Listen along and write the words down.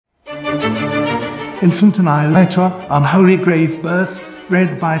Infant Annihilator, Unholy Gravebirth,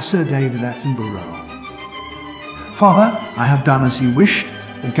 read by Sir David Attenborough. Father, I have done as you wished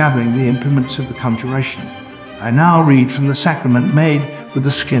in gathering the implements of the conjuration. I now read from the sacrament made with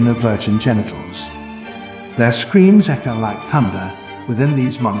the skin of virgin genitals. Their screams echo like thunder within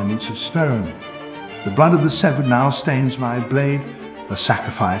these monuments of stone. The blood of the severed now stains my blade, the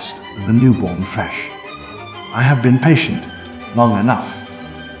sacrifice of the newborn flesh. I have been patient long enough.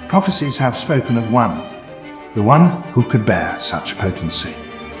 Prophecies have spoken of one, the one who could bear such potency.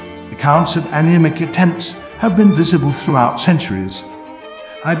 Accounts of anemic attempts have been visible throughout centuries.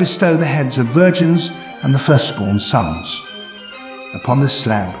 I bestow the heads of virgins and the firstborn sons upon this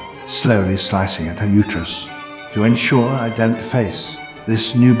slab, slowly slicing at her uterus, to ensure I don't deface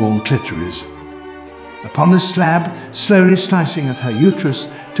this newborn clitoris. Upon this slab, slowly slicing at her uterus,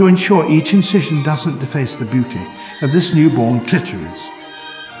 to ensure each incision doesn't deface the beauty of this newborn clitoris,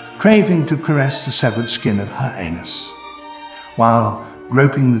 craving to caress the severed skin of her anus, while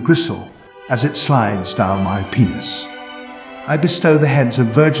groping the gristle as it slides down my penis. I bestow the heads of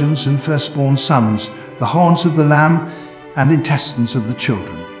virgins and firstborn sons, the horns of the lamb and intestines of the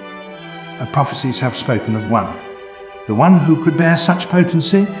children. Prophecies have spoken of one, the one who could bear such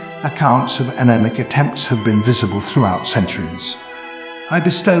potency. Accounts of anemic attempts have been visible throughout centuries. I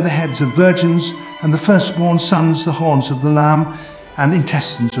bestow the heads of virgins and the firstborn sons, the horns of the lamb and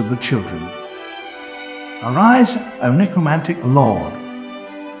intestines of the children. Arise, O necromantic Lord,